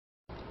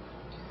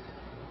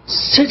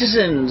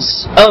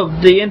Citizens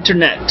of the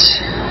Internet,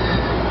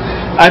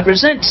 I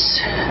present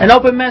an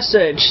open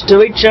message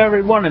to each and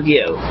every one of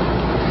you.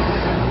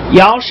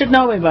 Y'all should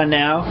know me by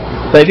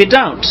now, but if you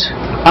don't,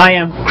 I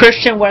am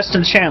Christian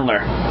Weston Chandler,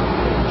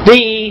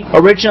 the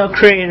original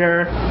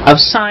creator of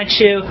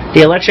Saichu,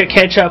 the Electric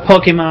Hedgehog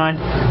Pokemon,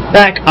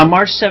 back on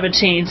March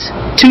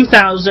 17th,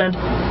 2000.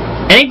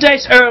 Any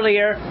dates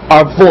earlier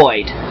are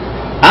void.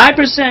 I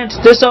present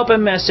this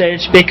open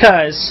message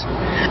because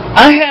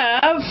I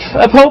have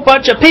a whole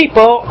bunch of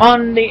people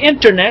on the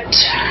internet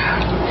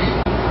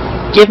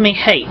give me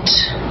hate,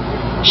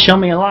 show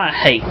me a lot of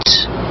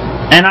hate,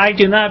 and I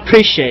do not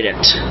appreciate it.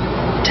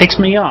 It takes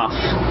me off.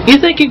 You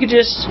think you could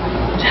just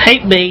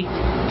hate me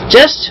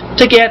just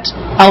to get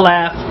a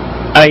laugh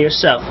out of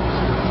yourself?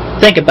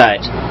 Think about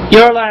it.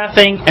 You're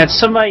laughing at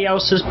somebody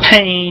else's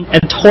pain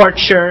and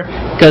torture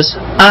because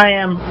I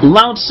am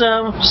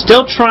lonesome,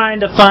 still trying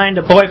to find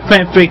a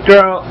boyfriend-free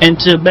girl and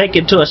to make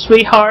it to a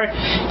sweetheart.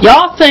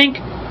 Y'all think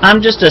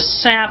I'm just a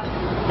sap,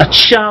 a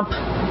chump,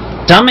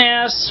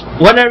 dumbass,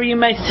 whatever you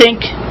may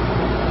think.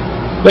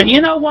 But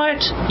you know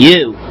what?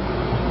 You,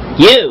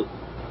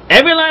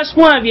 every last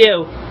one of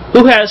you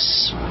who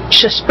has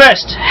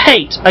expressed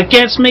hate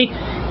against me,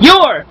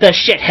 you're the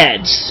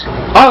shitheads.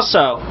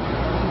 Also,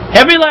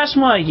 every last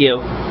one of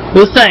you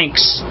who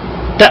thinks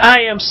that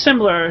I am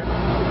similar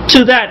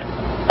to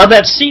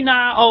that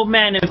senile old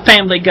man in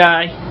Family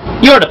Guy,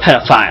 you're the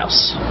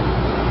pedophiles.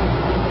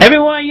 Every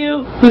one of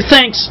you who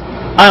thinks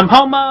I'm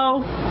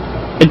homo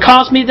and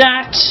calls me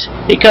that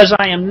because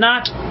I am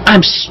not,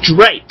 I'm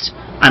straight.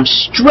 I'm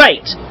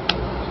straight.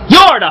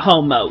 You're the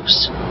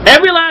homos.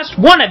 Every last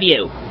one of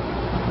you.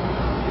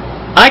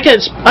 I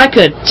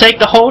could take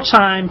the whole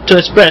time to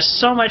express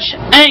so much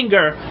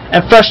anger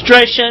and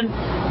frustration.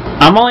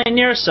 I'm only on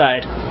your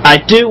side. I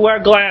do wear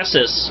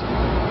glasses.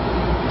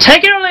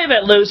 Take it or leave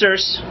it,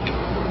 losers.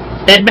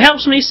 It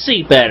helps me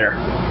see better.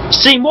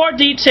 See more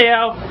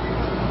detail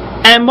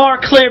and more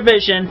clear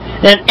vision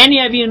than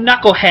any of you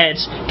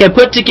knuckleheads can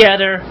put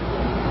together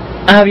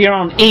of your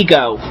own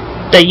ego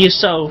that you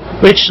so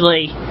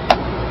richly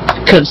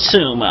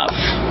consume of.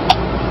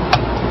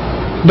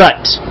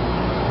 But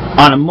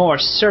on a more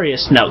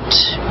serious note,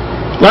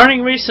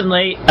 learning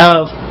recently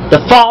of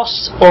the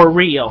false or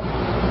real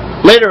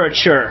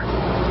literature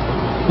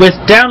with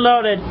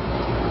downloaded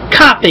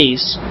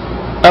copies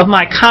of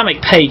my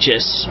comic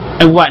pages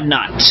and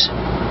whatnot.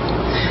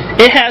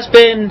 It has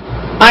been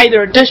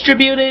either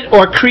distributed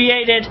or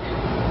created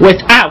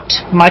without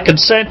my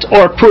consent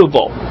or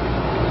approval.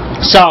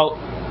 So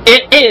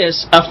it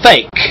is a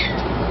fake.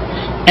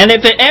 And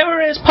if it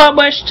ever is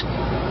published,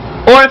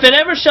 or if it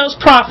ever shows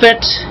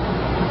profit,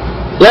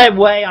 let it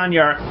weigh on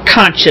your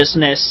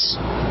consciousness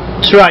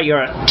throughout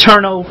your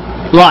eternal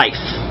life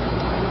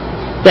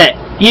that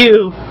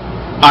you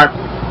are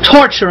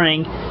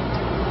torturing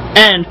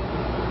and,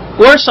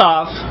 worse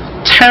off,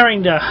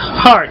 tearing the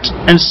heart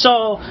and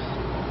soul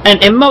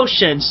and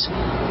emotions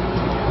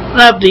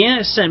of the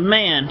innocent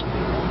man,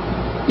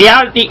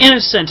 the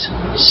innocent,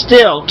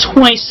 still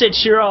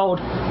 26-year-old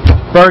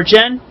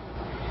virgin.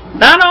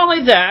 Not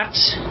only that,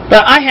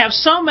 but I have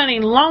so many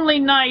lonely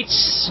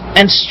nights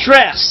and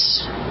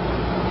stress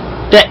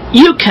that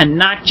you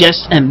cannot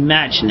just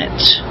imagine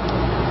it.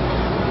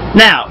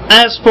 Now,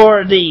 as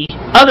for the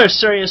other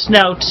serious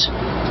note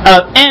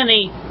of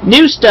any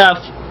new stuff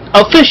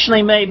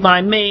officially made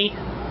by me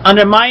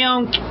under my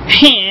own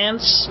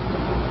hands,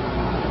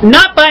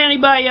 not by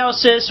anybody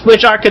else's,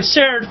 which are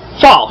considered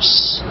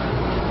false,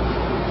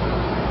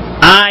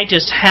 I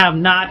just have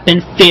not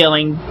been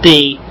feeling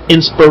the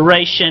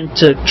inspiration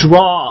to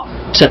draw,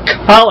 to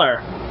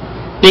color,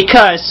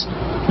 because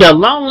the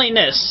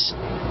loneliness,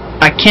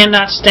 I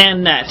cannot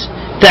stand that.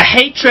 The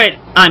hatred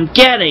I'm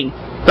getting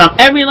from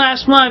every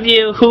last one of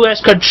you who has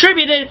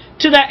contributed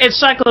to that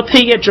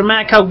Encyclopedia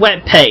Dramatica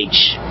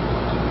webpage,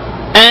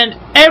 and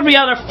every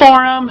other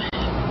forum,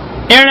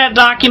 internet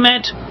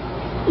document,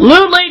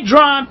 lewdly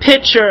drawn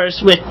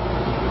pictures with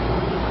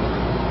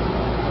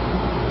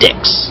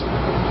dicks.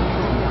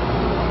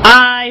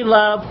 I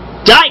love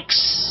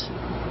dykes.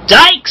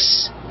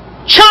 Dykes.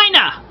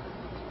 China.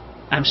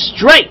 I'm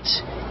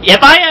straight.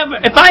 If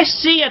I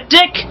see a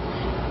dick,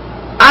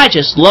 I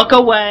just look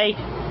away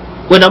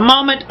with a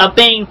moment of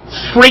being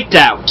freaked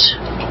out.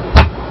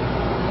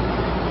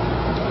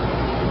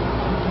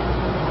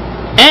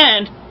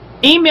 And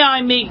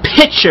emailing me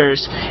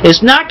pictures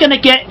is not going to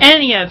get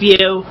any of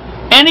you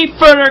any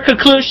further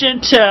conclusion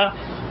to,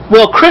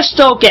 will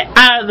Crystal get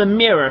out of the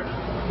mirror?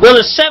 Will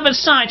the 7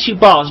 Saichu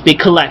balls be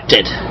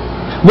collected?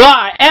 Will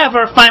I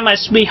ever find my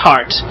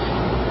sweetheart?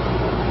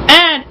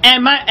 And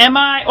am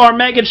I or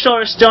Megan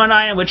Shore still an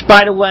item? Which,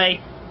 by the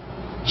way,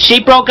 she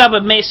broke up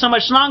with me so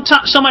much long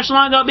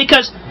ago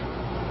because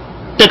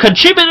the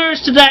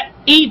contributors to that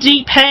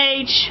ED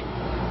page,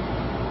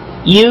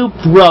 you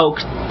broke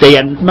the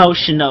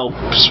emotional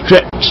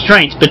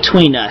strength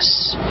between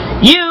us.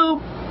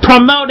 You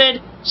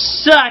promoted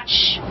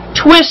such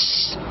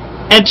twists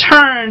and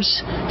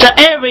turns to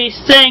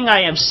everything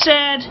I have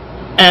said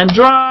and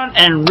drawn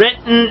and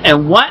written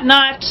and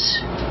whatnot.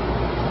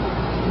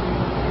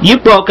 You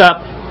broke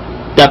up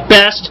the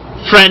best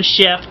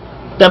friendship,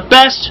 the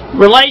best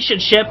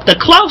relationship, the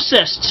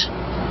closest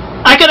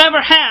I could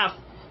ever have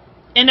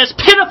in this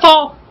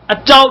pitiful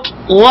adult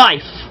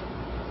life.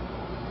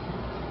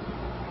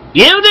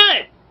 You did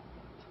it!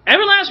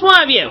 Every last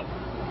one of you.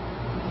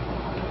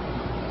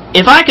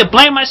 If I could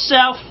blame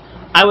myself,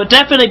 I would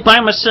definitely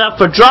blame myself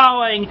for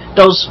drawing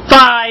those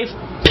 5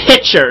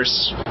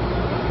 pictures.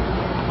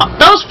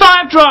 Those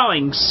 5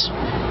 drawings.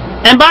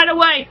 And by the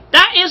way,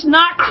 that is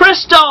not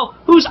Crystal,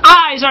 whose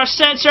eyes are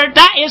censored.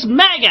 That is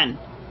Megan.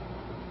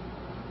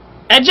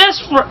 And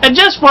just for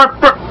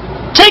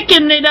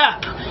taking it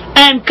up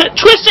and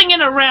twisting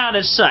it around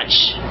as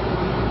such.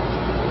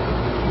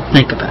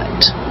 Think about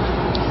it.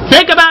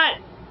 Think about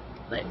it.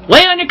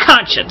 Lay on your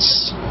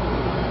conscience.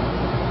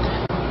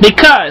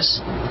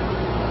 Because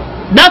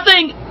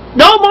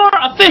no more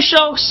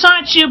official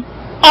science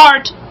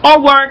art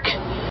or work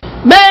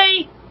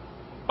may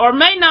or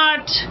may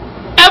not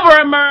ever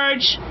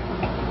emerge,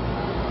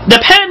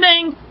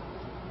 depending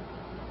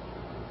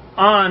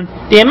on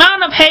the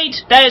amount of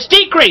hate that is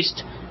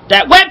decreased.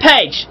 That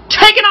webpage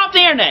taken off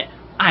the internet.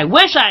 I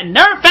wish I had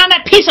never found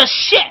that piece of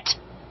shit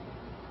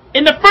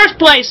in the first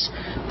place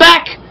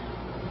back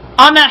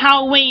on that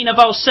Halloween of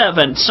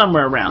 '07,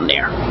 somewhere around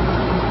there.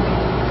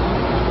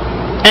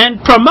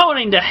 And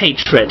promoting the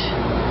hatred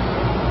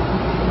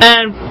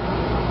and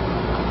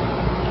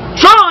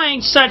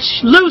drawing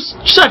such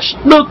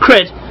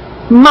lucrative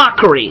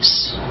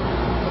mockeries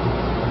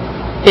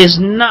is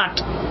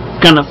not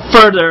gonna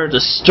further the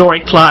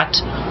story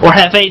plot or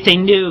have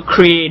anything new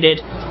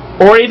created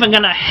or even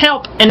gonna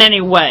help in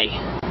any way.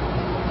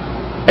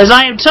 As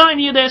I am telling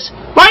you this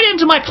right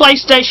into my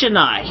PlayStation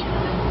Eye.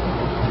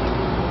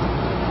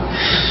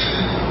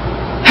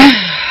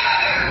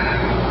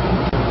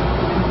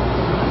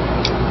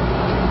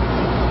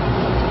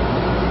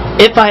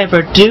 If I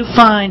ever do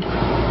find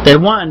the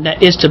one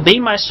that is to be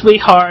my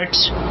sweetheart,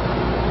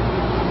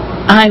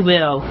 I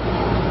will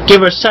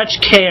give her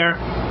such care,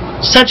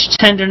 such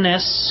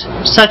tenderness,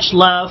 such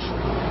love.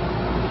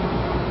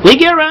 We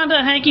get around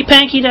to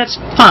hanky-panky, that's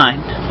fine.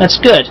 That's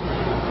good.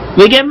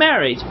 We get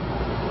married.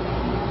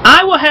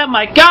 I will have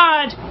my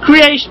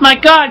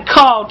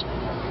God-called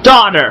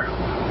daughter.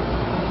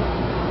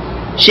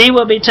 She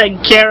will be taken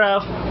care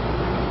of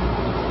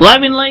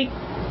lovingly.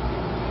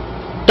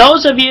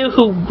 Those of you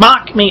who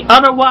mock me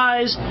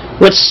otherwise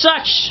with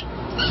such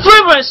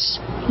frivolous,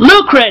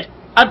 lucrative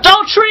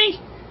adultery,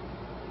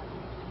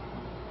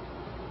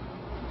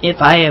 if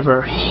I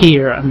ever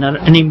hear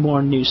any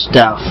more new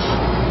stuff,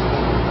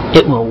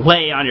 it will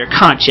weigh on your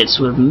conscience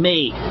with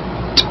me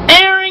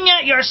tearing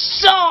at your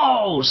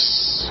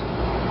souls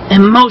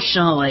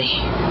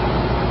emotionally.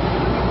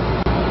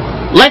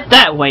 Let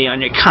that weigh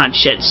on your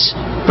conscience.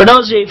 For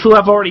those of you who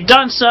have already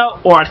done so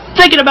or are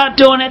thinking about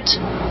doing it,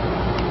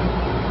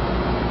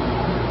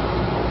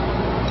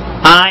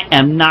 I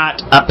am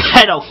not a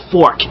pedo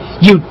fork,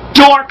 you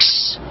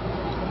dorks!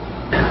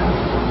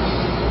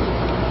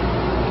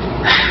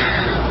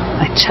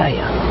 I tell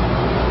you,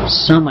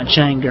 so much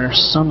anger,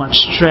 so much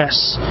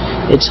stress,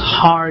 it's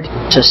hard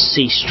to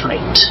see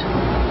straight.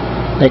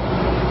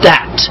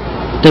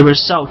 The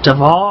result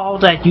of all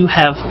that you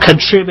have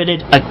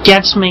contributed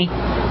against me,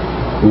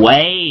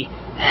 weigh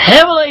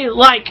heavily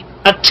like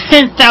a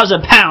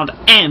 10,000-pound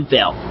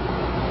anvil.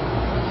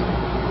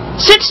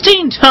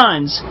 16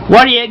 tons,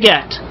 what do you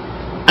get?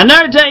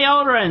 Another day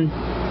older and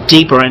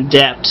deeper in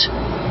debt.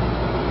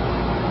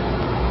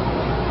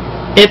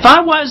 If I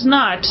was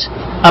not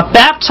a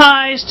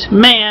baptized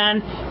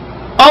man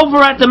over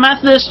at the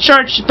Methodist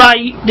Church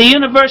by the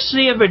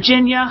University of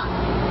Virginia,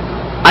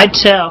 I'd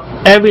tell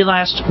every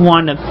last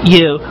one of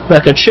you who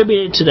have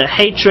contributed to the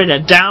hatred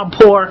and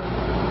downpour,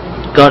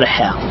 go to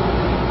hell.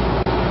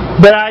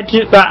 But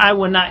I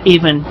would not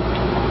even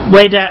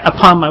weigh that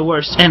upon my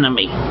worst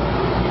enemy.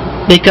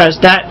 Because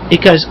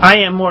I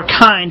am more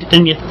kind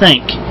than you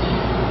think.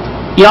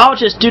 Y'all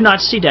just do not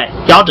see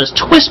that. Y'all just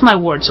twist my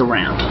words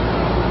around.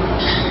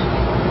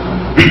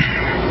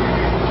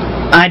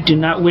 I do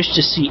not wish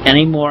to see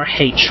any more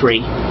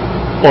hatred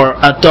or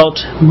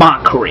adult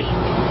mockery.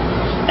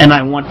 And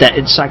I want that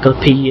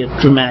Encyclopedia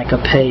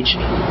Dramatica page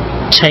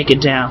taken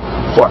down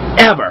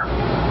forever.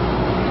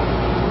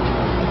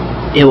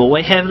 It will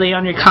weigh heavily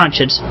on your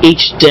conscience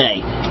each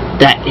day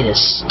that it is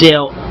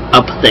still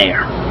up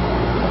there.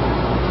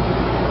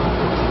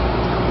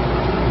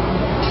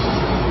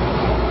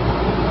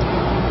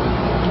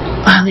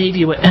 I'll leave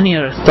you with any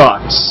other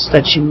thoughts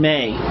that you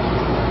may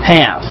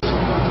have.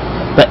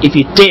 But if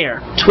you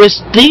dare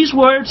twist these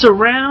words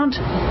around,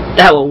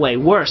 that will weigh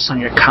worse on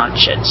your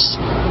conscience.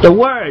 The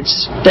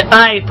words that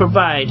I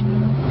provide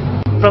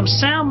from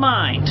sound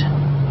mind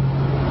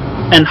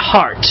and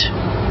heart,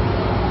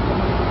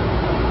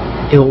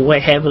 it will weigh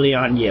heavily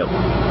on you.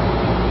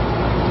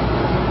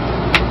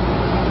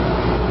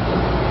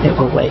 It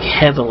will weigh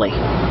heavily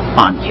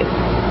on you.